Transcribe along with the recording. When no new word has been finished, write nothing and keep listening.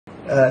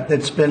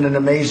It's been an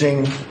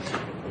amazing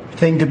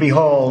thing to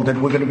behold,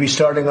 and we're going to be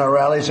starting our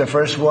rallies. The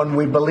first one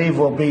we believe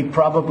will be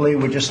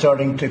we're just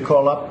starting to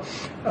call up,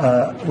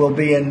 will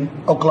be in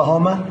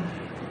Oklahoma,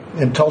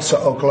 in Tulsa,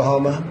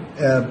 Oklahoma.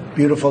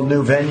 Beautiful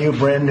new venue,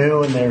 brand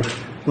new, and they're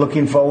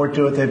looking forward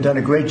to it. They've done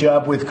a great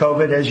job with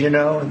COVID, as you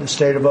know, in the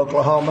state of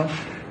Oklahoma.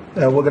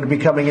 We're going to be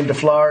coming into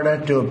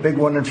Florida, do a big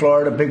one in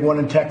Florida, a big one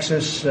in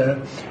Texas.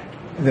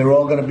 They're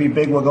all going to be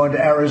big. We're going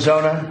to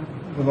Arizona.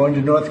 We're going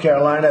to North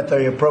Carolina at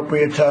the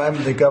appropriate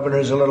time. The governor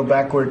is a little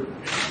backward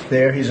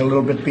there. He's a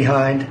little bit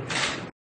behind.